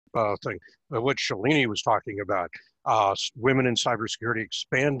thing, what Shalini was talking about, women in cybersecurity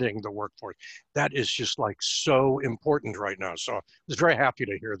expanding the workforce. That is just like so important right now. So I was very happy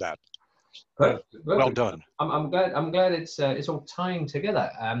to hear that. Well done. I'm glad it's all tying together.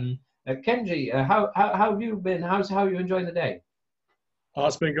 Kenji, how have you been? How are you enjoying the day? Oh,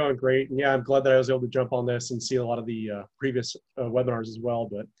 it's been going great. And yeah, I'm glad that I was able to jump on this and see a lot of the previous webinars as well.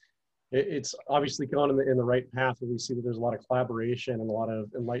 But it's obviously gone in the right path where we see that there's a lot of collaboration and a lot of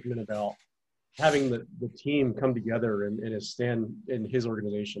enlightenment about having the team come together, and his stand in his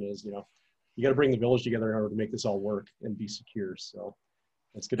organization is, you got to bring the village together in order to make this all work and be secure. So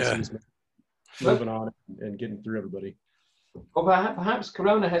it's good to see us moving on and getting through everybody. Well, perhaps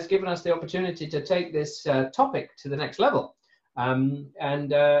Corona has given us the opportunity to take this topic to the next level.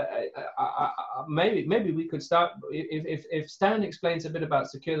 Maybe we could start, if Stan explains a bit about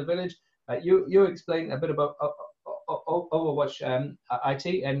SecureTheVillage, you explain a bit about Overwatch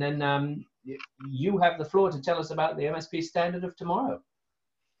IT, and then you have the floor to tell us about the MSP standard of tomorrow.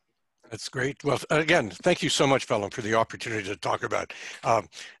 That's great. Well, again, thank you so much, Phelan, for the opportunity to talk about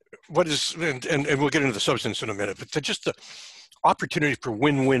what is, and we'll get into the substance in a minute, but just the opportunity for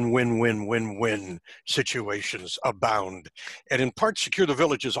win-win-win-win-win-win situations abound. And in part,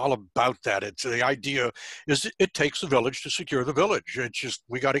 SecureTheVillage is all about that. It's the idea is it takes a village to secure the village. It's just,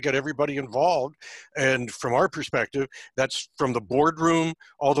 we got to get everybody involved. And from our perspective, that's from the boardroom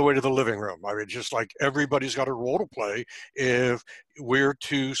all the way to the living room. I mean, just like everybody's got a role to play if we're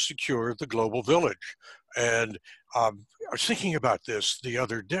to secure the global village. And I was thinking about this the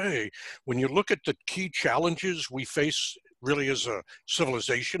other day. When you look at the key challenges we face really as a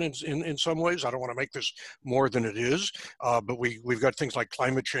civilization in some ways, I don't want to make this more than it is, but we've got things like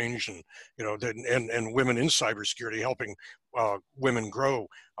climate change and, and women in cybersecurity, helping women grow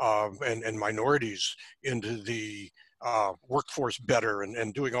and minorities into the workforce better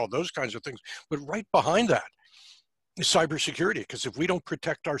and doing all those kinds of things. But right behind that is cybersecurity, because if we don't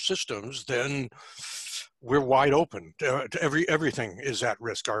protect our systems, then we're wide open. Everything is at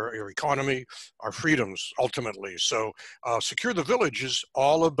risk, our economy, our freedoms, ultimately. So SecureTheVillage is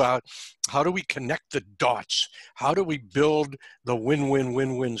all about how do we connect the dots? How do we build the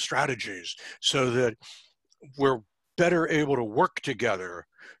win-win-win-win strategies so that we're better able to work together,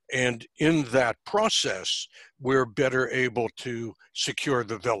 and in that process, we're better able to secure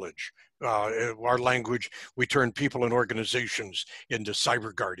the village. Our language, we turn people and organizations into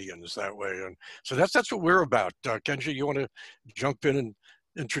cyber guardians that way. And so that's what we're about. Kenji, you want to jump in and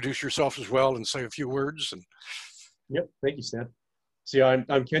introduce yourself as well and say a few words? Yep, thank you, Stan. So yeah,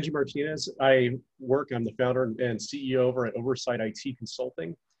 I'm Kenji Martinez. I'm the founder and CEO over at Oversight IT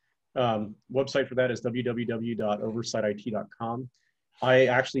Consulting. Website for that is www.oversightit.com. I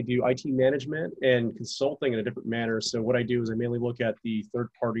actually do IT management and consulting in a different manner. So what I do is I mainly look at the third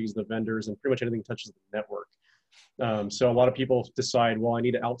parties, the vendors, and pretty much anything that touches the network. So a lot of people decide, well, I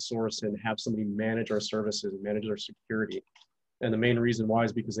need to outsource and have somebody manage our services and manage our security. And the main reason why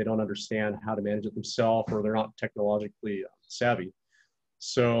is because they don't understand how to manage it themselves, or they're not technologically savvy.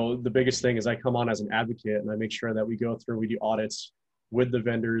 So the biggest thing is I come on as an advocate, and I make sure that we go through, we do audits with the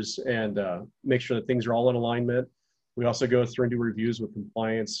vendors and make sure that things are all in alignment. We also go through and do reviews with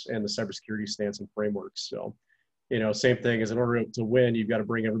compliance and the cybersecurity stance and frameworks. So, same thing is, in order to win, you've got to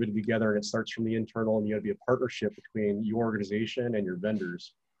bring everybody together, and it starts from the internal, and you got to be a partnership between your organization and your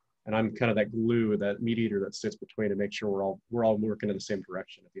vendors. And I'm kind of that glue, that mediator that sits between to make sure we're all working in the same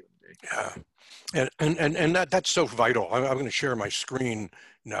direction at the end of the day. Yeah, and that's so vital. I'm going to share my screen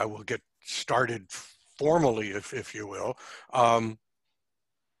now. We'll get started formally, if you will.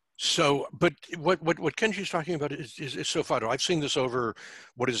 But what Kenji's talking about is so vital. I've seen this over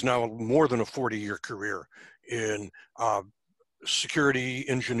what is now more than a 40-year career in security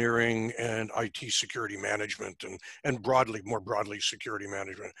engineering and IT security management, and more broadly security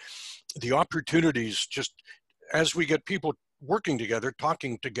management. The opportunities, just as we get people working together,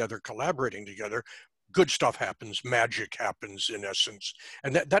 talking together, collaborating together, good stuff happens, magic happens in essence.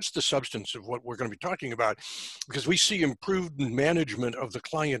 And that's the substance of what we're going to be talking about, because we see improved management of the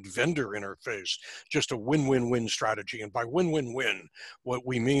client-vendor interface, just a win-win-win strategy. And by win-win-win, what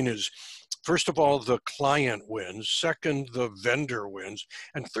we mean is, first of all, the client wins, second, the vendor wins,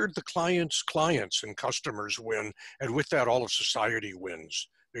 and third, the client's clients and customers win. And with that, all of society wins,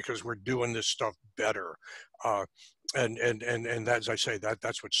 because we're doing this stuff better. And as I say,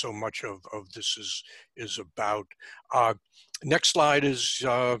 that's what so much of this is about. Next slide is,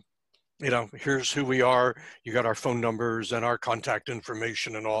 here's who we are. You got our phone numbers and our contact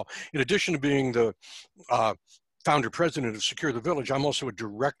information and all. In addition to being the founder president of SecureTheVillage, I'm also a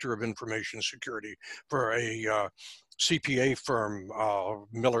director of information security for a CPA firm,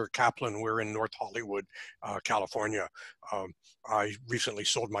 Miller Kaplan. We're in North Hollywood, California. I recently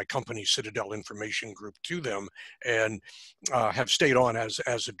sold my company, Citadel Information Group, to them, and have stayed on as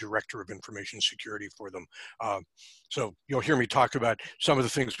a director of information security for them. So you'll hear me talk about some of the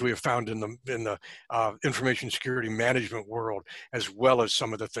things we have found in the information security management world, as well as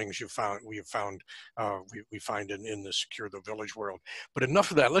some of the things we find in the Secure the Village world. But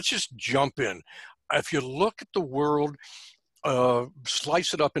enough of that. Let's just jump in. If you look at the world,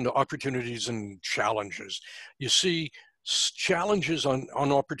 slice it up into opportunities and challenges, you see challenges on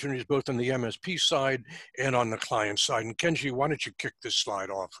opportunities both on the MSP side and on the client side. And Kenji, why don't you kick this slide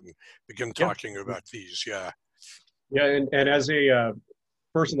off and begin talking about these? Yeah. Yeah, and as a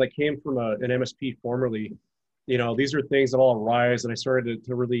person that came from an MSP formerly, you know, these are things that all arise, and I started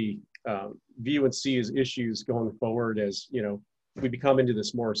to really view and see as issues going forward as, you know, we become into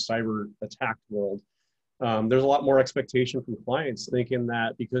this more cyber attack world. There's a lot more expectation from clients thinking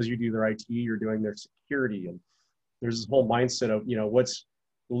that because you do their IT, you're doing their security. And there's this whole mindset of, you know, what's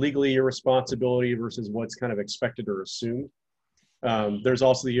legally your responsibility versus what's kind of expected or assumed. There's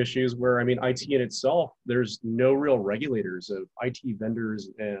also the issues where, I mean, IT in itself, there's no real regulators of IT vendors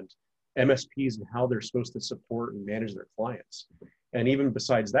and MSPs and how they're supposed to support and manage their clients. And even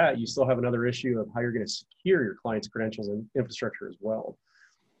besides that, you still have another issue of how you're going to secure your clients' credentials and infrastructure as well.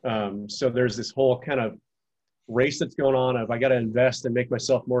 So there's this whole kind of race that's going on of, I got to invest and make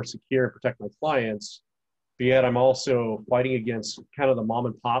myself more secure and protect my clients. But yet I'm also fighting against kind of the mom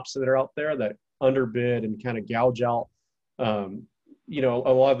and pops that are out there that underbid and kind of gouge out, you know,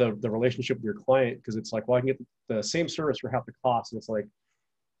 a lot of the relationship with your client, because it's like, well, I can get the same service for half the cost. And it's like,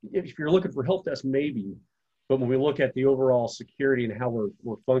 if you're looking for help desk, maybe. But when we look at the overall security and how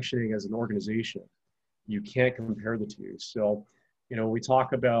we're functioning as an organization, you can't compare the two. So, you know, we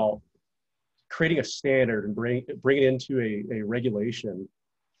talk about creating a standard and bring it into a regulation.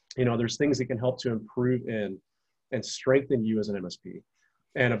 You know, there's things that can help to improve and strengthen you as an MSP.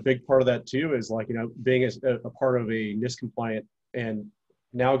 And a big part of that too is, like, you know, being a part of a NIST compliant and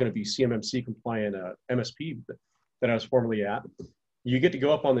now going to be CMMC compliant MSP that I was formerly at. You get to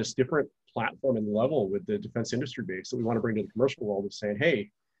go up on this different platform and level with the defense industry base that we want to bring to the commercial world of saying, hey,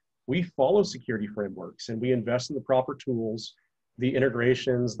 we follow security frameworks and we invest in the proper tools, the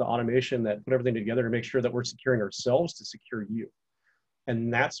integrations, the automation that put everything together to make sure that we're securing ourselves to secure you.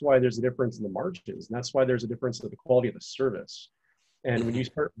 And that's why there's a difference in the margins. And that's why there's a difference in the quality of the service. And when you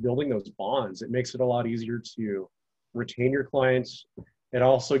start building those bonds, it makes it a lot easier to retain your clients. It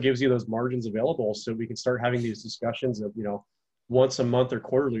also gives you those margins available so we can start having these discussions of, you know, once a month or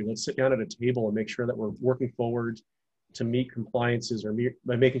quarterly, let's sit down at a table and make sure that we're working forward to meet compliances or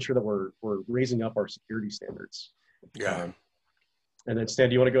by making sure that we're raising up our security standards. Yeah. And then, Stan,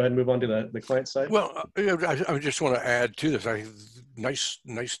 do you want to go ahead and move on to the client side? Well, I just want to add to this. Nice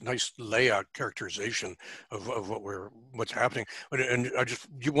layout characterization of what's happening. And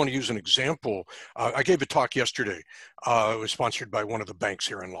you want to use an example. I gave a talk yesterday. It was sponsored by one of the banks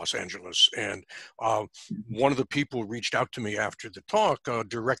here in Los Angeles, and one of the people reached out to me after the talk.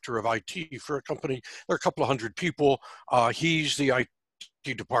 Director of IT for a company. There are a couple of hundred people. He's the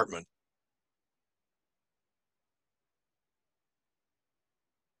IT department.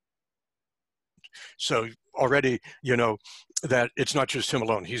 So already, you know, that it's not just him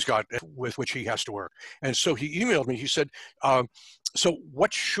alone. He's got with which he has to work. And so he emailed me. He said, so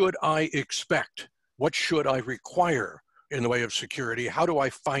what should I expect? What should I require in the way of security? How do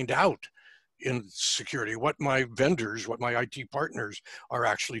I find out in security what my vendors, what my IT partners are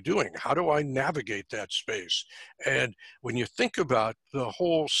actually doing? How do I navigate that space? And when you think about the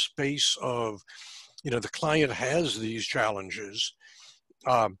whole space of, you know, the client has these challenges,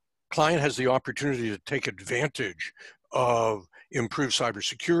 client has the opportunity to take advantage of improved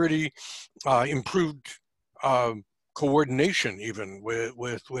cybersecurity, improved coordination even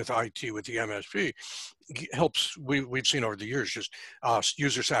with IT, with the MSP. Helps, we've seen over the years, just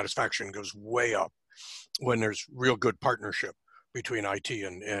user satisfaction goes way up when there's real good partnership between IT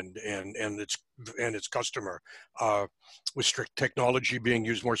and its customer, with strict technology being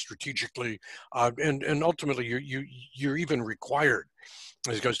used more strategically, and ultimately you're even required.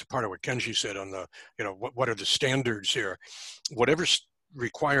 This goes to part of what Kenji said on the, you know, what are the standards here? Whatever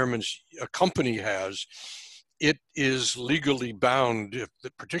requirements a company has, it is legally bound,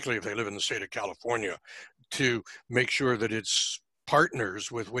 particularly if they live in the state of California, to make sure that its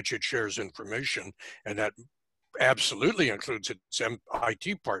partners with which it shares information, and that absolutely includes its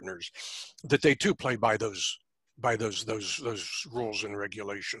IT partners, that they too play by those by those rules and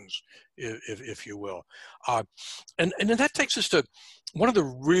regulations, if you will. And then that takes us to one of the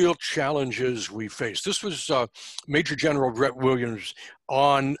real challenges we face. This was Major General Brett Williams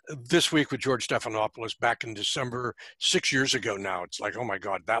on This Week with George Stephanopoulos back in December, 6 years ago now. It's like, oh my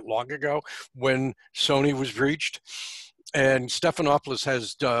God, that long ago, when Sony was breached. And Stephanopoulos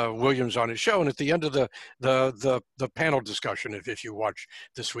has Williams on his show, and at the end of the panel discussion, if you watch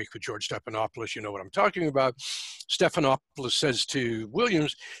This Week with George Stephanopoulos, you know what I'm talking about. Stephanopoulos says to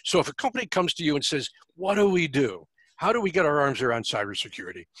Williams, so if a company comes to you and says, what do we do? How do we get our arms around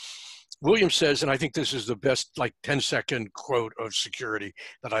cybersecurity? Williams says, and I think this is the best like 10-second quote of security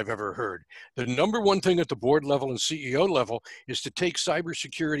that I've ever heard. The number one thing at the board level and CEO level is to take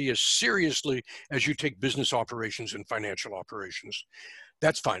cybersecurity as seriously as you take business operations and financial operations.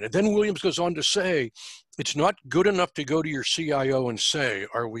 That's fine. And then Williams goes on to say, it's not good enough to go to your CIO and say,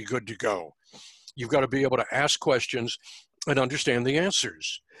 are we good to go? You've got to be able to ask questions and understand the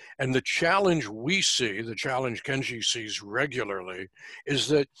answers. And the challenge we see, the challenge Kenji sees regularly, is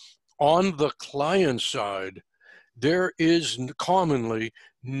that on the client side, there is commonly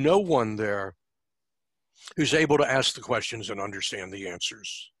no one there who's able to ask the questions and understand the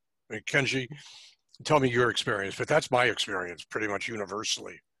answers. I mean, Kenji, tell me your experience, but that's my experience pretty much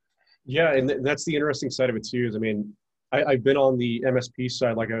universally. Yeah, and that's the interesting side of it too. Is I mean, I've been on the MSP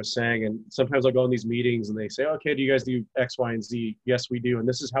side, like I was saying, and sometimes I'll go in these meetings and they say, okay, do you guys do X, Y, and Z? Yes, we do, and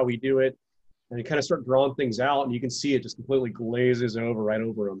this is how we do it. And you kind of start drawing things out, and you can see it just completely glazes over right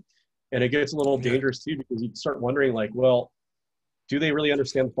over them. And it gets a little dangerous too, because you start wondering like, well, do they really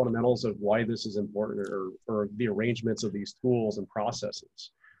understand the fundamentals of why this is important, or the arrangements of these tools and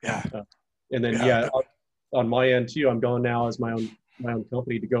processes? Yeah. And then, on my end too, I'm going now as my own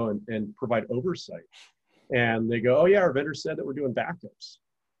company to go and provide oversight. And they go, oh yeah, our vendor said that we're doing backups.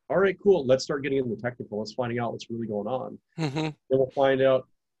 All right, cool. Let's start getting into the technical. Let's finding out what's really going on. Mm-hmm. Then we'll find out,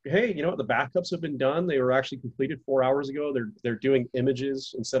 hey, you know what? The backups have been done. They were actually completed 4 hours ago. They're doing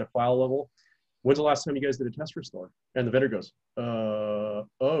images instead of file level. When's the last time you guys did a test restore? And the vendor goes,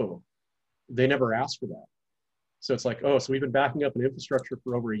 oh, they never asked for that. So it's like, oh, so we've been backing up an infrastructure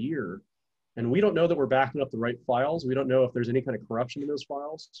for over a year, and we don't know that we're backing up the right files. We don't know if there's any kind of corruption in those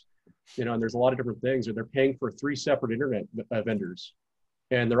files, you know, and there's a lot of different things. Or they're paying for 3 separate internet vendors,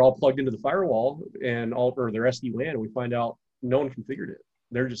 and they're all plugged into the firewall and or their SD-WAN, and we find out no one configured it.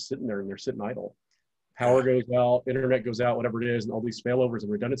 They're just sitting there and they're sitting idle. Power goes out, internet goes out, whatever it is, and all these failovers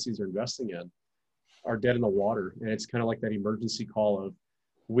and redundancies they're investing in are dead in the water. And it's kind of like that emergency call of,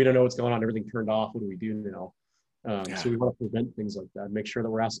 we don't know what's going on, everything turned off, what do we do now? So we want to prevent things like that, make sure that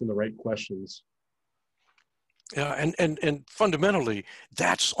we're asking the right questions. Yeah, and fundamentally,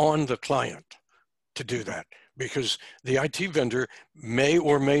 that's on the client to do that, because the IT vendor may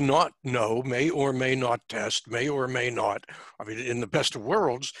or may not know, may or may not test, may or may not. I mean, in the best of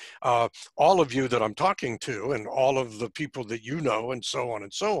worlds, all of you that I'm talking to and all of the people that you know and so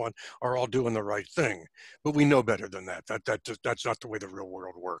on are all doing the right thing. But we know better than that. That's not the way the real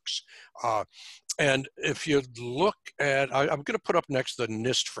world works. And if you look at, I'm going to put up next the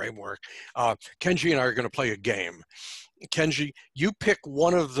NIST framework. Kenji and I are going to play a game. Kenji, you pick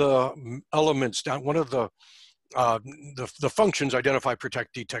one of the elements down, one of the functions: identify,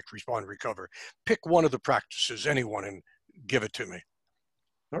 protect, detect, respond, recover. Pick one of the practices, anyone, and give it to me.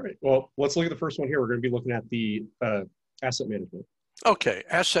 All right. Well, let's look at the first one here. We're going to be looking at the asset management. Okay,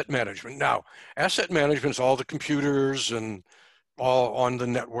 asset management. Now, asset management is all the computers and all on the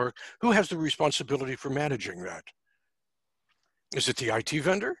network. Who has the responsibility for managing that? Is it the IT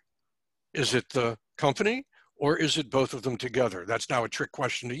vendor? Is it the company? Or is it both of them together? That's now a trick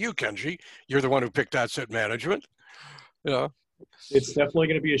question to you, Kenji. You're the one who picked asset management. Yeah. It's definitely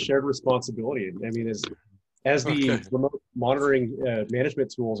going to be a shared responsibility. I mean, as the remote monitoring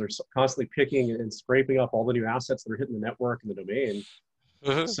management tools are constantly picking and scraping up all the new assets that are hitting the network and the domain,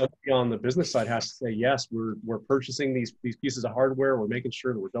 somebody on the business side has to say, yes, we're purchasing these pieces of hardware. We're making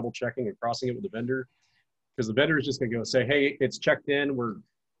sure that we're double checking and crossing it with the vendor, because the vendor is just going to go say, hey, it's checked in. We're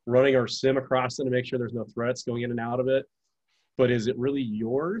running our SIM across it to make sure there's no threats going in and out of it. But is it really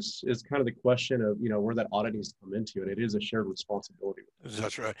yours? Is kind of the question of, you know, where that audit needs to come into, and it is a shared responsibility.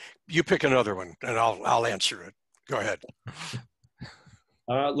 That's right. You pick another one, and I'll answer it. Go ahead.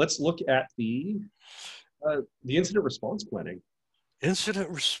 Let's look at the incident response planning. Incident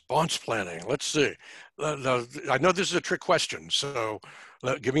response planning. Let's see. I know this is a trick question, so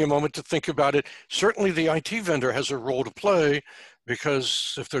give me a moment to think about it. Certainly the IT vendor has a role to play,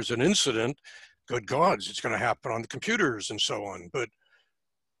 because if there's an incident, good gods, it's going to happen on the computers and so on. But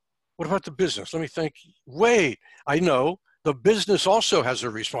what about the business? Let me think. Wait, I know. the business also has a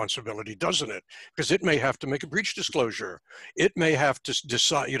responsibility, doesn't it? Because it may have to make a breach disclosure. It may have to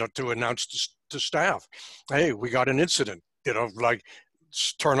decide, to announce to staff, hey, we got an incident, like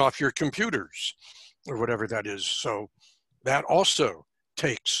turn off your computers or whatever that is. So that also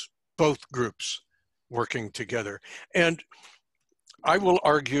takes both groups working together. And I will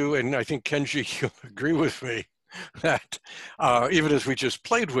argue, and I think Kenji, you'll agree with me, that even as we just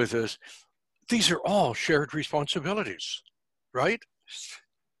played with this, these are all shared responsibilities, right?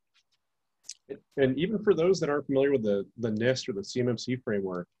 And even for those that aren't familiar with the NIST or the CMMC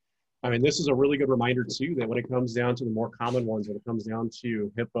framework, I mean, this is a really good reminder too, that when it comes down to the more common ones, when it comes down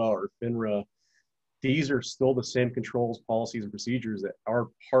to HIPAA or FINRA, these are still the same controls, policies, and procedures that are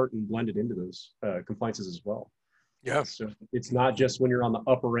part and blended into those compliances as well. Yeah. So it's not just when you're on the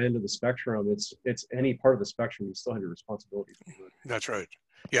upper end of the spectrum, it's any part of the spectrum, you still have your responsibilities. That's right.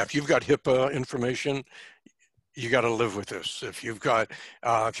 Yeah, if you've got HIPAA information, you got to live with this. If you've got,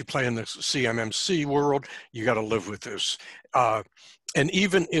 if you play in the CMMC world, you got to live with this. And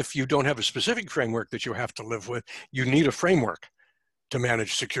even if you don't have a specific framework that you have to live with, you need a framework to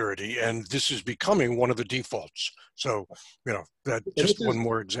manage security. And this is becoming one of the defaults. So, that just one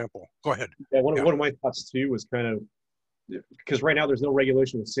more example. Go ahead. Yeah, one of my thoughts too was kind of, because right now there's no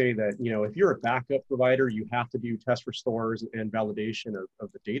regulation to say that, if you're a backup provider, you have to do test restores and validation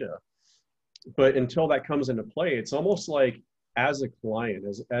of the data. But until that comes into play, it's almost like as a client,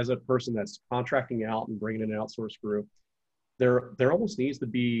 as a person that's contracting out and bringing in an outsourced group, there almost needs to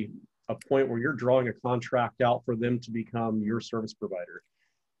be a point where you're drawing a contract out for them to become your service provider.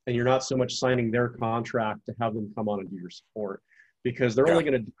 And you're not so much signing their contract to have them come on and do your support, because they're only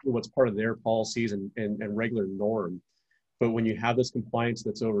going to do what's part of their policies and regular norm. But when you have this compliance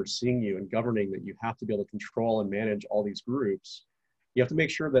that's overseeing you and governing that you have to be able to control and manage all these groups, you have to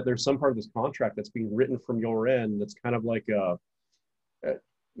make sure that there's some part of this contract that's being written from your end that's kind of like a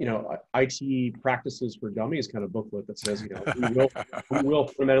IT practices for dummies kind of booklet that says, we will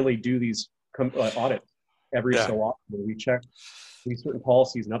fundamentally do these audits every so often. We check these certain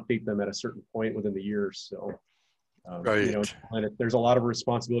policies and update them at a certain point within the year. So, and there's a lot of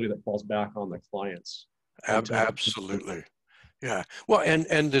responsibility that falls back on the clients. Absolutely. Yeah. Well,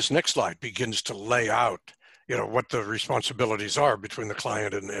 and this next slide begins to lay out, what the responsibilities are between the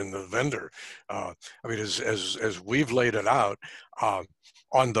client and the vendor. I mean, as we've laid it out,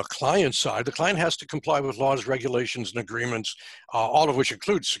 on the client side, the client has to comply with laws, regulations, and agreements, all of which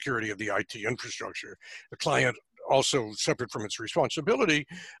include security of the IT infrastructure. The client also, separate from its responsibility,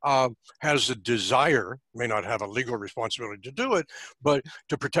 has a desire, may not have a legal responsibility to do it, but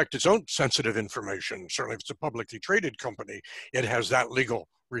to protect its own sensitive information. Certainly if it's a publicly traded company, it has that legal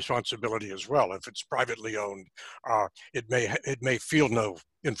responsibility as well. If it's privately owned, it may feel no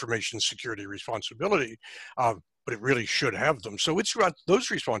information security responsibility, but it really should have them. So it's got those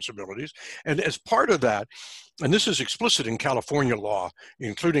responsibilities. And as part of that, and this is explicit in California law,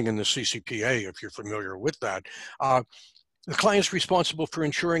 including in the CCPA, if you're familiar with that, the client's responsible for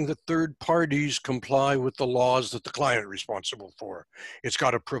ensuring that third parties comply with the laws that the client is responsible for. It's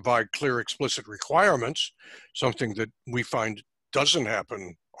got to provide clear, explicit requirements, something that we find doesn't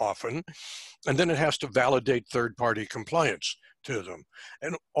happen often. And then it has to validate third-party compliance to them.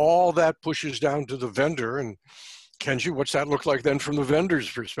 And all that pushes down to the vendor. And Kenji, what's that look like then from the vendor's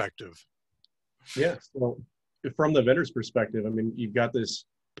perspective? Yeah, well, from the vendor's perspective, I mean, you've got this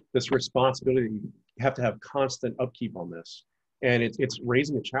responsibility. You have to have constant upkeep on this. And it's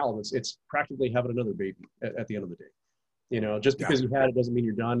raising a child. It's practically having another baby at the end of the day. Just because you had it doesn't mean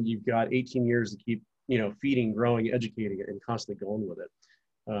you're done. You've got 18 years to keep, feeding, growing, educating it, and constantly going with it.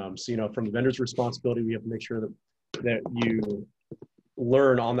 So, from the vendor's responsibility, we have to make sure that you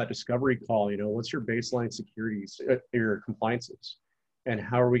learn on that discovery call, what's your baseline security, your compliances, and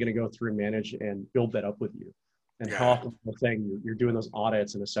how are we going to go through and manage and build that up with you? And how often I'm saying you're doing those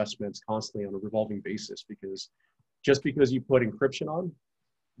audits and assessments constantly on a revolving basis, because just because you put encryption on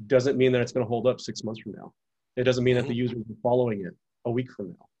doesn't mean that it's going to hold up 6 months from now. It doesn't mean that the users are following it a week from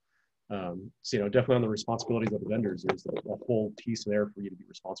now. So, definitely on the responsibilities of the vendors is a whole piece there for you to be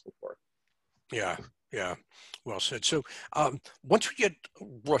responsible for. Yeah, well said. So once we get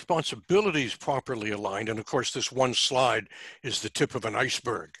responsibilities properly aligned, and of course this one slide is the tip of an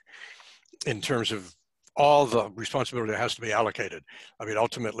iceberg in terms of all the responsibility that has to be allocated. I mean,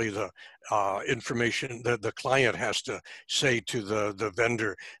 ultimately the information, the client has to say to the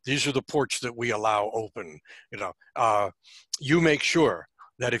vendor, these are the ports that we allow open. You make sure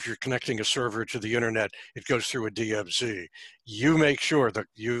that if you're connecting a server to the internet, it goes through a DFZ. You make sure that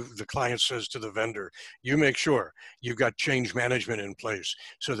the client says to the vendor, you make sure you've got change management in place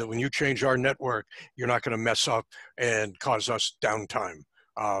so that when you change our network, you're not going to mess up and cause us downtime.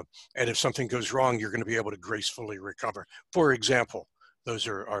 And if something goes wrong, you're going to be able to gracefully recover. For example, those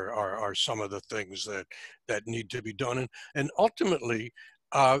are some of the things that need to be done. And ultimately,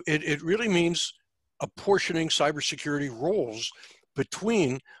 it really means apportioning cybersecurity roles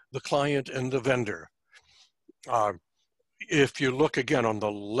between the client and the vendor. If you look again on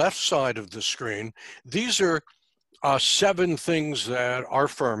the left side of the screen, these are 7 things that our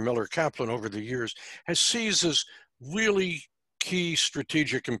firm, Miller Kaplan, over the years has seized as really key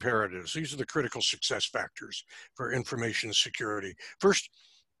strategic imperatives. These are the critical success factors for information security. First,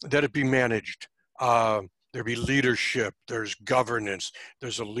 that it be managed. There be leadership, there's governance,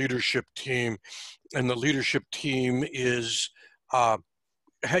 there's a leadership team, and the leadership team is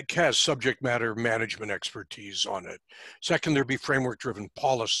has subject matter management expertise on it. Second, there be framework-driven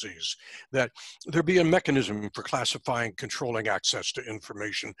policies, that there be a mechanism for classifying, controlling access to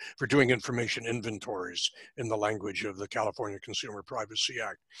information, for doing information inventories in the language of the California Consumer Privacy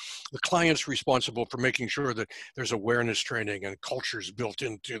Act. The client's responsible for making sure that there's awareness training and cultures built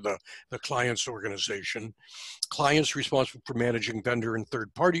into the client's organization. Clients responsible for managing vendor and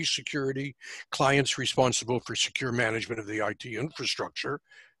third-party security. Clients responsible for secure management of the IT infrastructure.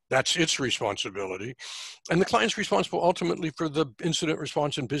 That's its responsibility. And the client's responsible ultimately for the incident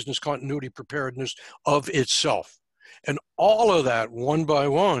response and business continuity preparedness of itself. And all of that, one by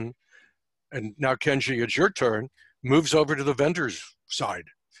one, and now Kenji, it's your turn, moves over to the vendor's side.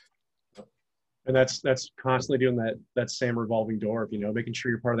 And that's constantly doing that same revolving door of, making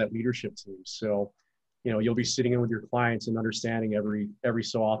sure you're part of that leadership team. So, you'll be sitting in with your clients and understanding every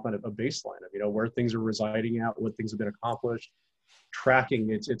so often a baseline of, where things are residing at, what things have been accomplished.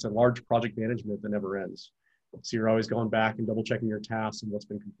 Tracking, it's a large project management that never ends. So you're always going back and double checking your tasks and what's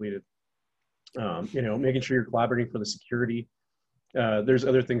been completed. Making sure you're collaborating for the security. There's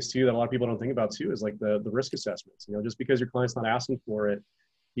other things too that a lot of people don't think about too, is like the risk assessments. Just because your client's not asking for it,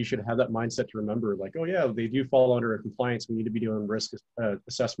 you should have that mindset to remember, like, oh yeah, they do fall under a compliance. We need to be doing risk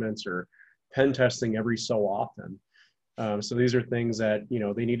assessments or pen testing every so often. So these are things that,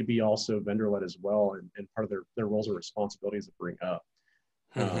 they need to be also vendor-led as well, and part of their roles and responsibilities to bring up.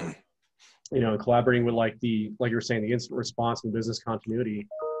 And collaborating with like you were saying, the incident response and business continuity,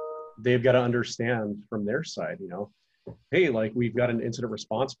 they've got to understand from their side, hey, like, we've got an incident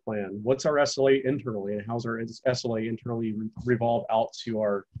response plan. What's our SLA internally, and how's our SLA internally revolve out to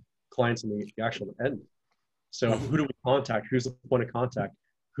our clients in the actual end? So who do we contact? Who's the point of contact?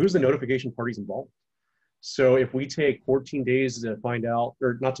 Who's the notification parties involved? So if we take 14 days to find out,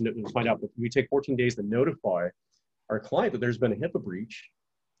 or not to find out, but we take 14 days to notify our client that there's been a HIPAA breach,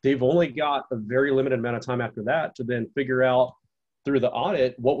 they've only got a very limited amount of time after that to then figure out through the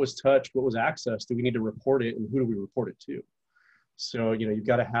audit what was touched, what was accessed, do we need to report it, and who do we report it to? So, you've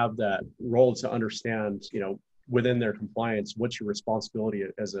got to have that role to understand, within their compliance, what's your responsibility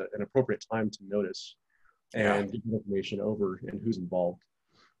as an appropriate time to notice and get information over and who's involved.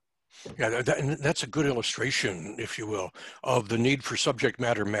 Yeah, that's a good illustration, if you will, of the need for subject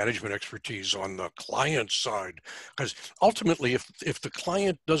matter management expertise on the client side. Because ultimately, if the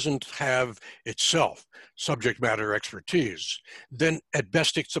client doesn't have itself subject matter expertise, then at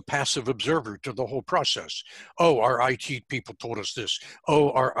best it's a passive observer to the whole process. Oh, our IT people told us this.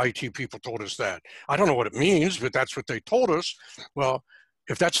 Oh, our IT people told us that. I don't know what it means, but that's what they told us. Well,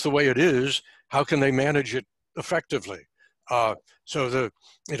 if that's the way it is, how can they manage it effectively? So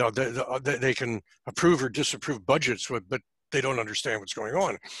they can approve or disapprove budgets, but they don't understand what's going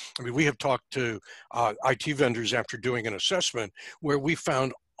on. I mean, we have talked to IT vendors after doing an assessment where we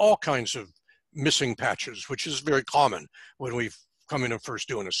found all kinds of missing patches, which is very common when we come in and first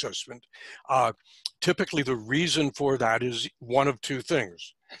do an assessment. Typically, the reason for that is one of two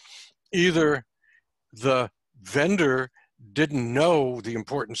things. Either the vendor didn't know the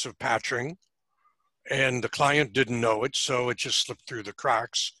importance of patching, and the client didn't know it, so it just slipped through the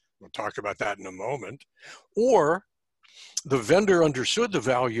cracks. We'll talk about that in a moment. Or the vendor understood the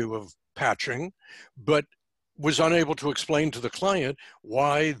value of patching, but was unable to explain to the client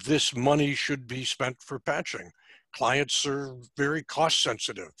why this money should be spent for patching. Clients are very cost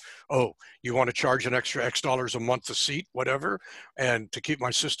sensitive. Oh, you want to charge an extra X dollars a month a seat, whatever, and to keep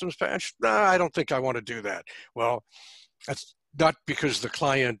my systems patched? Nah, I don't think I want to do that. Well, that's not because the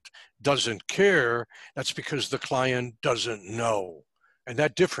client doesn't care, that's because the client doesn't know. And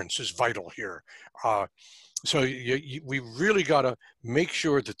that difference is vital here. So we really got to make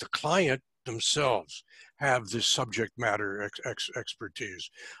sure that the client themselves have this subject matter expertise.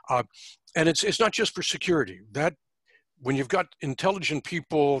 And it's not just for security. That when you've got intelligent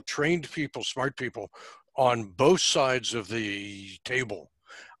people, trained people, smart people on both sides of the table,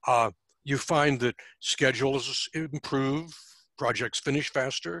 you find that schedules improve, projects finish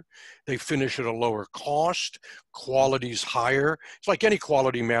faster, they finish at a lower cost, quality's higher. It's like any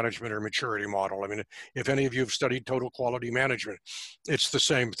quality management or maturity model. I mean, if any of you have studied total quality management, it's the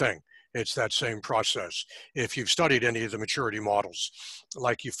same thing. It's that same process. If you've studied any of the maturity models,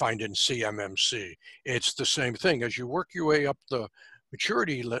 like you find in CMMC, it's the same thing. As you work your way up the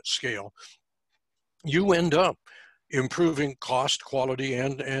maturity scale, you end up improving cost, quality,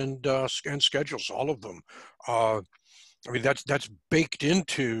 and schedules, all of them. I mean, that's baked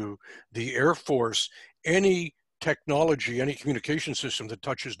into the Air Force. Any technology, any communication system that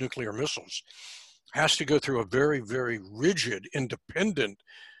touches nuclear missiles has to go through a very, very rigid, independent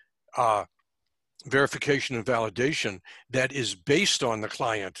verification and validation that is based on the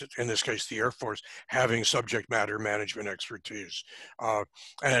client, in this case, the Air Force, having subject matter management expertise.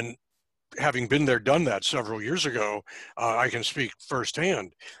 And having been there, done that several years ago, I can speak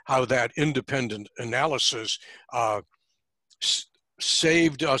firsthand how that independent analysis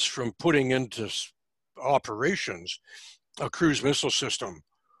saved us from putting into operations a cruise missile system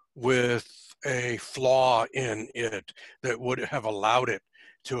with a flaw in it that would have allowed it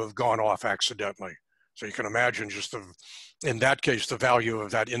to have gone off accidentally. So you can imagine just in that case, the value of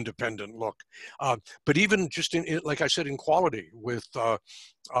that independent look. But even just like I said, in quality with the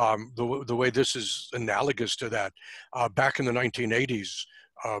way this is analogous to that, back in the 1980s,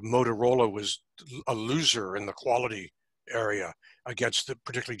 Motorola was a loser in the quality area against the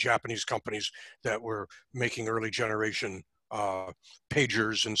particularly Japanese companies that were making early generation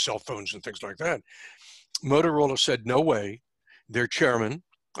pagers and cell phones and things like that. Motorola said, no way. Their chairman,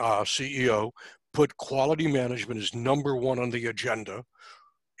 CEO, put quality management as #1 on the agenda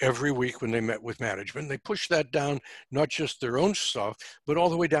every week when they met with management. They pushed that down, not just their own stuff, but all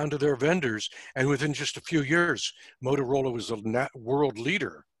the way down to their vendors. And within just a few years, Motorola was a world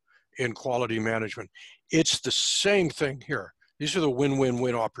leader in quality management. It's the same thing here. These are the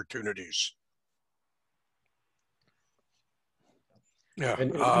win-win-win opportunities. Yeah.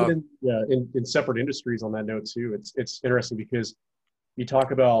 And even in separate industries on that note too, it's interesting because you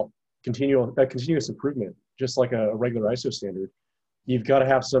talk about continuous improvement, just like a regular ISO standard. You've got to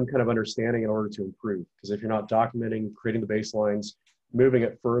have some kind of understanding in order to improve. Because if you're not documenting, creating the baselines, moving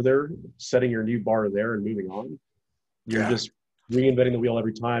it further, setting your new bar there and moving on, you're just reinventing the wheel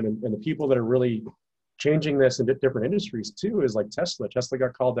every time. And the people that are really changing this in different industries too is like Tesla. Tesla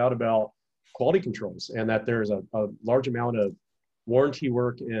got called out about quality controls and that there's a large amount of warranty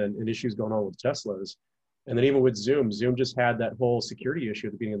work and issues going on with Teslas. And then even with Zoom just had that whole security issue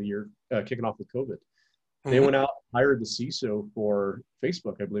at the beginning of the year, kicking off with COVID. They went out and hired the CISO for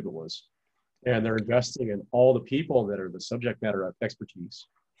Facebook, I believe it was. And they're investing in all the people that are the subject matter expertise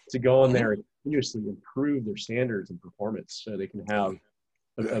to go in there and continuously improve their standards and performance so they can have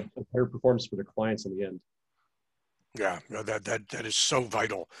a better performance for their clients in the end. Yeah, no, that is so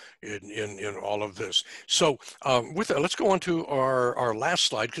vital in all of this. So with that, let's go on to our last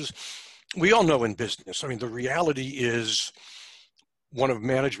slide, because we all know in business, I mean, the reality is one of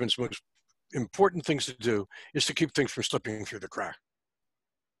management's most important things to do is to keep things from slipping through the cracks.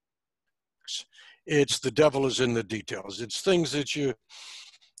 It's the devil is in the details. It's things that you've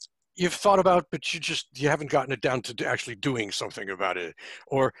thought about, but you haven't gotten it down to actually doing something about it.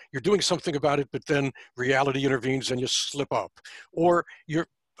 Or you're doing something about it, but then reality intervenes and you slip up. Or there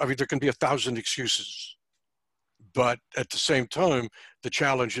can be 1,000 excuses. But at the same time, the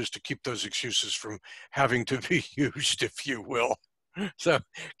challenge is to keep those excuses from having to be used, if you will. So,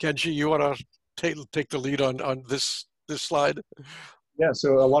 Kenji, you want to take the lead on this slide? Yeah,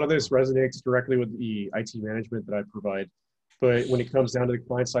 so a lot of this resonates directly with the IT management that I provide. But when it comes down to the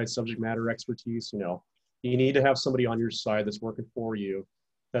client side subject matter expertise, you need to have somebody on your side that's working for you,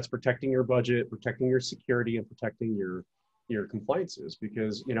 that's protecting your budget, protecting your security, and protecting your compliances.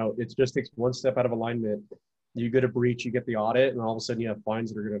 Because, it just takes one step out of alignment. You get a breach, you get the audit, and all of a sudden you have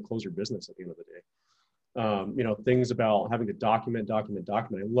fines that are going to close your business at the end of the day. Things about having to document. I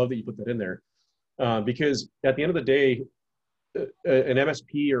love that you put that in there. Because at the end of the day, an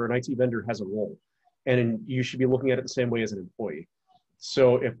MSP or an IT vendor has a role, and you should be looking at it the same way as an employee.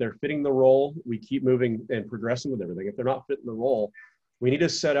 So if they're fitting the role, we keep moving and progressing with everything. If they're not fitting the role, we need to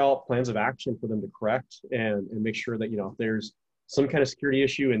set out plans of action for them to correct and make sure that, if there's some kind of security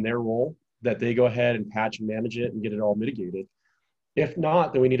issue in their role, that they go ahead and patch and manage it and get it all mitigated. If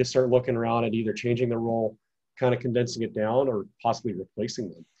not, then we need to start looking around at either changing the role, kind of condensing it down, or possibly replacing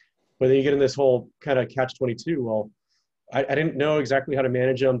them. But then you get in this whole kind of catch-22. Well, I didn't know exactly how to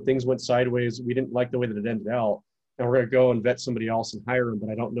manage them. Things went sideways. We didn't like the way that it ended out. And we're going to go and vet somebody else and hire them, but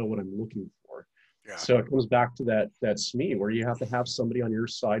I don't know what I'm looking for. Yeah. So it comes back to that SME, where you have to have somebody on your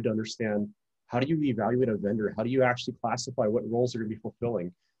side to understand, how do you evaluate a vendor? How do you actually classify what roles they're going to be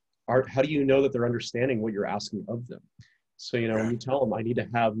fulfilling? How do you know that they're understanding what you're asking of them? So, you know, when you tell them, I need to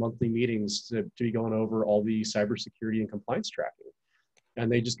have monthly meetings to be going over all the cybersecurity and compliance tracking. And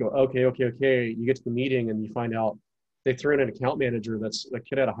they just go, okay. You get to the meeting and you find out they threw in an account manager that's a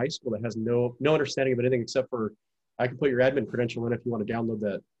kid out of high school that has no understanding of anything except for, I can put your admin credential in if you want to download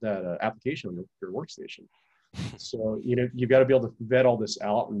that application on your workstation. So, you know, you've got to be able to vet all this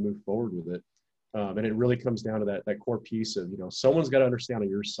out and move forward with it. And it really comes down to that core piece of, you know, someone's got to understand on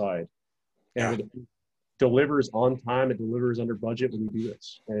your side. And it delivers on time, it delivers under budget when you do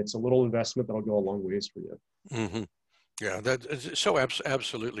this. And it's a little investment that'll go a long ways for you. Mm-hmm. Yeah, that's so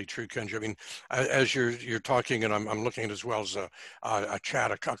absolutely true, Kenji. I mean, as you're talking, and I'm looking at as well as a chat,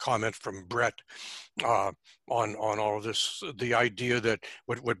 a comment from Brett on all of this. The idea that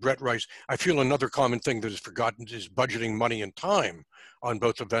what Brett writes, I feel another common thing that is forgotten is budgeting money and time on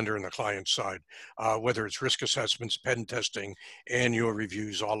both the vendor and the client side, whether it's risk assessments, pen testing, annual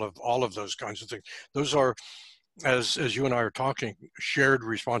reviews, all of those kinds of things. Those are, as you and I are talking, shared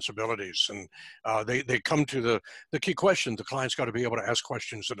responsibilities, and they come to the key question. The client's got to be able to ask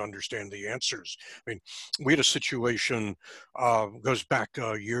questions and understand the answers. I mean, we had a situation, goes back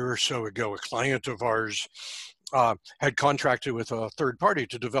a year or so ago. A client of ours had contracted with a third party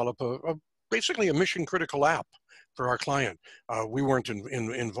to develop basically a mission critical app for our client. We weren't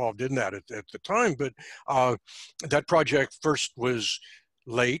involved in that at the time, but that project first was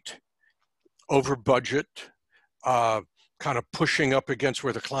late, over budget, kind of pushing up against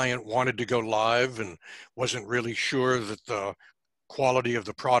where the client wanted to go live and wasn't really sure that the quality of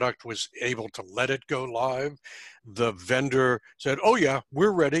the product was able to let it go live. The vendor said, oh yeah,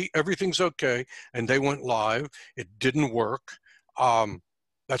 we're ready, everything's okay. And they went live. It didn't work.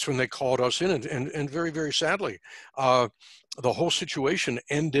 That's when they called us in, and very, very sadly, the whole situation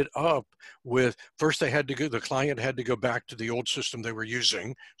ended up with, first the client had to go back to the old system they were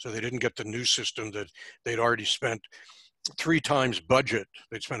using, so they didn't get the new system that they'd already spent 3 times budget.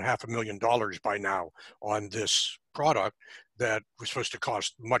 They'd spent $500,000 by now on this product that was supposed to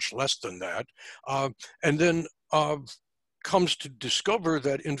cost much less than that. And then comes to discover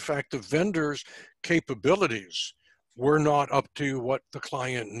that, in fact, the vendor's capabilities were not up to what the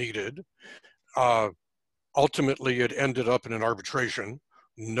client needed. Ultimately, it ended up in an arbitration.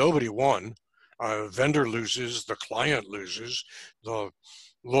 Nobody won. Vendor loses, the client loses. The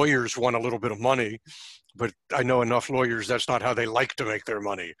lawyers won a little bit of money, but I know enough lawyers, that's not how they like to make their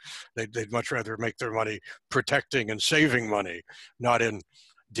money. They'd much rather make their money protecting and saving money, not in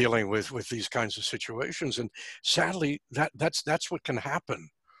dealing with these kinds of situations. And sadly, that's what can happen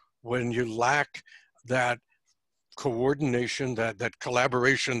when you lack that coordination, that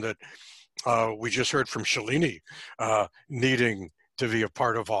collaboration that we just heard from Shalini needing to be a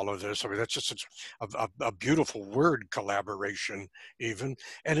part of all of this. I mean, that's just a beautiful word, collaboration even.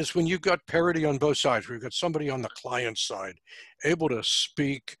 And it's when you've got parity on both sides, where you've got somebody on the client side able to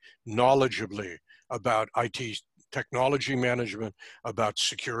speak knowledgeably about IT technology management, about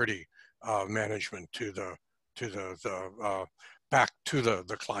security management to the back to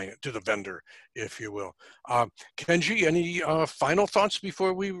the client, to the vendor, if you will. Kenji, any final thoughts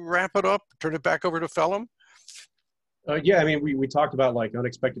before we wrap it up? Turn it back over to Phelim. Yeah, I mean, we talked about like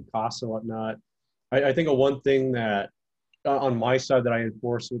unexpected costs and whatnot. I think one thing that on my side that I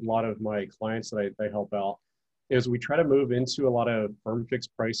enforce with a lot of my clients that I help out is we try to move into a lot of firm fixed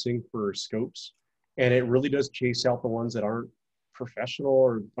pricing for scopes. And it really does chase out the ones that aren't professional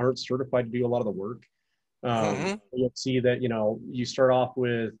or aren't certified to do a lot of the work. You'll see that, you know, you start off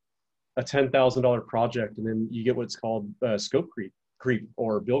with a $10,000 project, and then you get what's called scope creep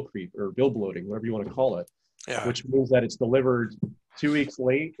or bill bloating, whatever you want to call it, which means that it's delivered 2 weeks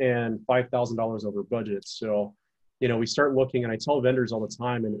late and $5,000 over budget. So, you know, we start looking, and I tell vendors all the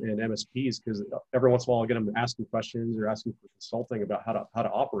time and MSPs, because every once in a while I get them asking questions or asking for consulting about how to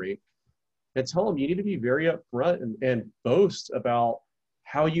operate, and tell them you need to be very upfront and boast about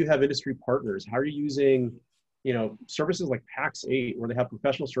how you have industry partners, how you're using, you know, services like PAX 8, where they have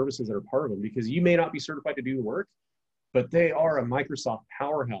professional services that are part of them, because you may not be certified to do the work, but they are a Microsoft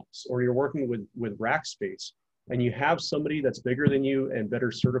powerhouse, or you're working with Rackspace, and you have somebody that's bigger than you and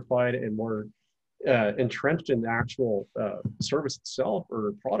better certified and more entrenched in the actual service itself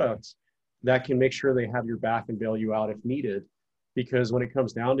or products that can make sure they have your back and bail you out if needed. Because when it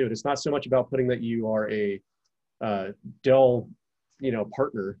comes down to it, it's not so much about putting that you are a Dell, you know,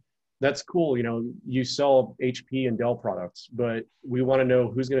 partner. that's cool. You know, you sell HP and Dell products, but we want to know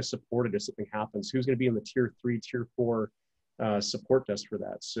who's going to support it if something happens, who's going to be in the tier 3, tier 4 support desk for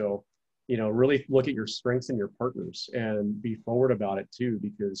that. So, you know, really look at your strengths and your partners and be forward about it too,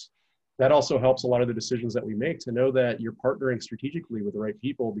 because that also helps a lot of the decisions that we make, to know that you're partnering strategically with the right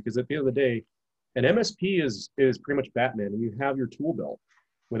people. Because at the end of the day, an MSP is pretty much Batman, and you have your tool belt.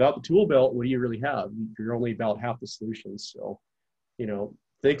 Without the tool belt, what do you really have? You're only about half the solutions. So, you know,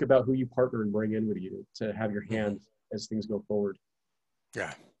 think about who you partner and bring in with you to have your hand as things go forward.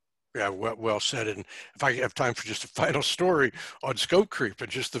 Yeah. Yeah, well said. And if I have time for just a final story on scope creep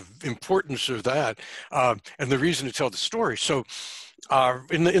and just the importance of that, and the reason to tell the story. So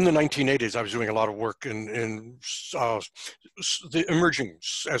in the 1980s, I was doing a lot of work in the emerging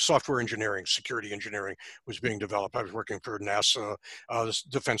software engineering, security engineering was being developed. I was working for NASA, the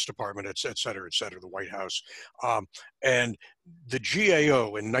Defense Department, et cetera, the White House. And the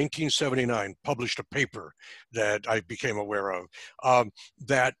GAO in 1979 published a paper that I became aware of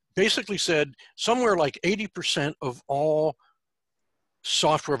that basically said somewhere like 80% of all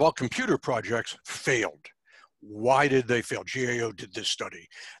software, of all computer projects failed. Why did they fail? GAO did this study.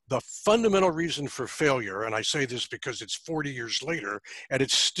 The fundamental reason for failure, and I say this because it's 40 years later and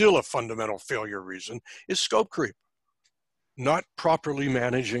it's still a fundamental failure reason, is scope creep. Not properly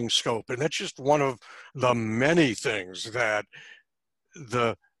managing scope. And that's just one of the many things that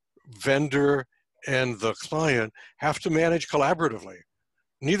the vendor and the client have to manage collaboratively.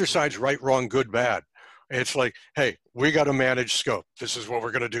 Neither side's right, wrong, good, bad. It's like, hey, we got to manage scope. This is what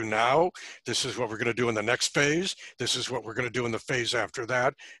we're going to do now. This is what we're going to do in the next phase. This is what we're going to do in the phase after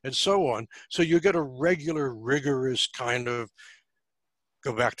that, and so on. So you get a regular, rigorous kind of,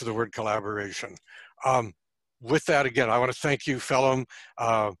 go back to the word collaboration. With that, again, I want to thank you, Phelim.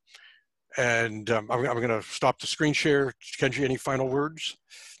 And I'm going to stop the screen share. Kenji, any final words?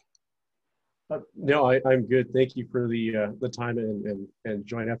 No, I'm good. Thank you for the time and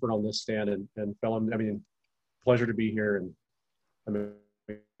joint effort on this, Stan and Phelim. I mean, pleasure to be here, and I'm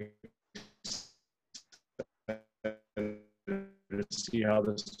to see how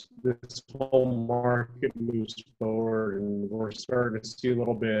this whole market moves forward. And we're starting to see a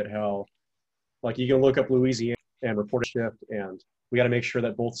little bit how, like, you can look up Louisiana and report a shift, and we got to make sure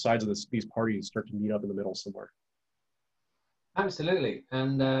that both sides of these parties start to meet up in the middle somewhere. Absolutely,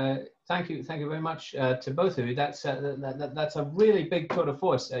 and thank you very much to both of you. That's a really big tour de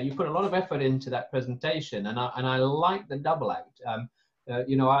force. You put a lot of effort into that presentation, and I like the double act.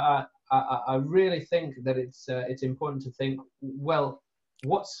 You know, I really think that it's important to think, well,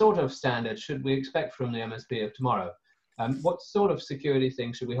 what sort of standards should we expect from the MSP of tomorrow? What sort of security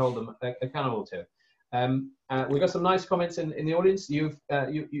things should we hold them accountable to? We've got some nice comments in the audience. You've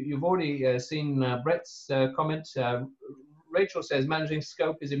already seen Brett's comment. Rachel says managing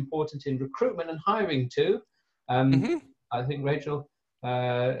scope is important in recruitment and hiring too. I think Rachel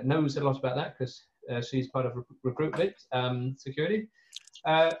knows a lot about that because she's part of recruitment security.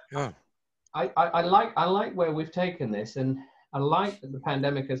 Yeah. I like where we've taken this, and I like that the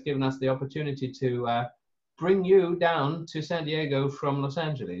pandemic has given us the opportunity to bring you down to San Diego from Los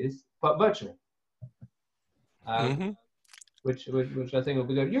Angeles, but virtually. Which I think will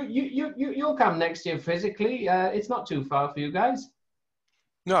be good. You'll come next year physically. It's not too far for you guys.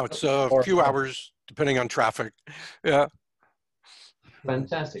 No, it's a few hours depending on traffic. Yeah.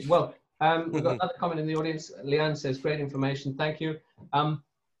 Fantastic. Well, we've got another comment in the audience. Leanne says, great information. Thank you.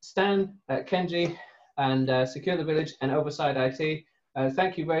 Stan, Kenji, and Secure the Village and Oversight IT.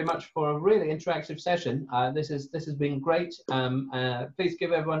 Thank you very much for a really interactive session. This has been great. Please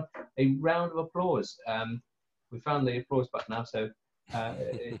give everyone a round of applause. We found the applause button now, so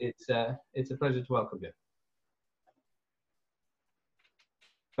it's a pleasure to welcome you.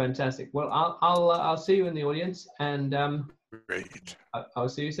 Fantastic. Well, I'll see you in the audience, and Great. I'll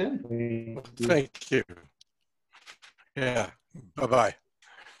see you soon. Thank you. Yeah. Bye-bye.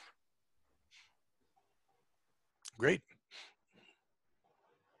 Great.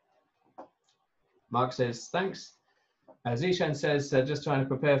 Mark says, thanks. Zishan says, just trying to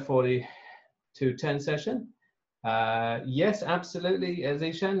prepare for the 2:10 session. Yes, absolutely,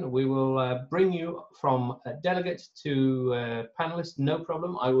 Zishan. We will bring you from a delegate to panelist, no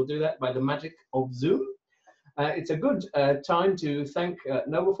problem. I will do that by the magic of Zoom. It's a good time to thank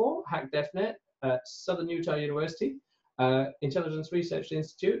NovaFor, HackDefNet, Southern Utah University, Intelligence Research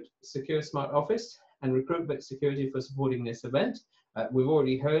Institute, Secure Smart Office, and RecruitBit Security for supporting this event. We've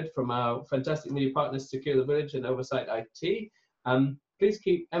already heard from our fantastic media partners, Secure the Village and Oversight IT. Please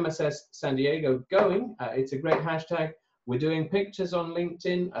keep MSS San Diego going. It's a great hashtag. We're doing pictures on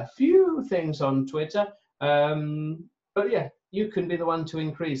LinkedIn, a few things on Twitter. but yeah, you can be the one to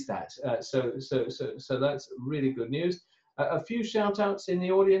increase that. So that's really good news. A few shout outs in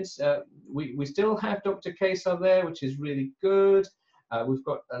the audience. We still have Dr. Kesar there, which is really good. We've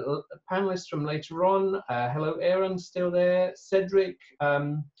got panelists from later on. Hello, Aaron, still there. Cedric,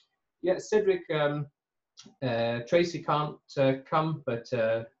 yeah, Cedric, Tracy can't come, but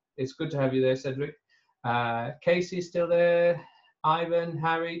it's good to have you there, Cedric. Casey's still there. Ivan,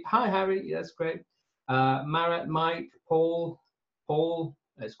 Harry. Hi, Harry. That's great. Marat, Mike, Paul.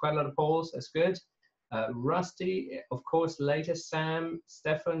 There's quite a lot of Pauls. That's good. Rusty, of course, later. Sam,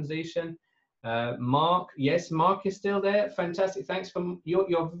 Stefan, Zishan. Mark, yes, Mark is still there. Fantastic. Thanks for you're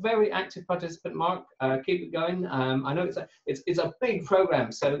a very active participant, Mark. Keep it going. I know it's a big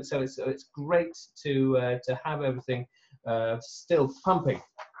program, so it's great to have everything still pumping.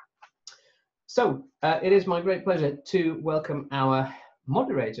 So it is my great pleasure to welcome our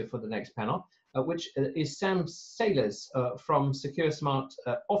moderator for the next panel, which is Sam Sailors from Secure Smart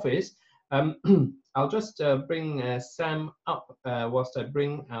Office. I'll just bring Sam up whilst I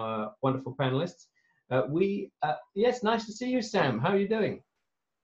bring our wonderful panelists. Yes, nice to see you, Sam. How are you doing?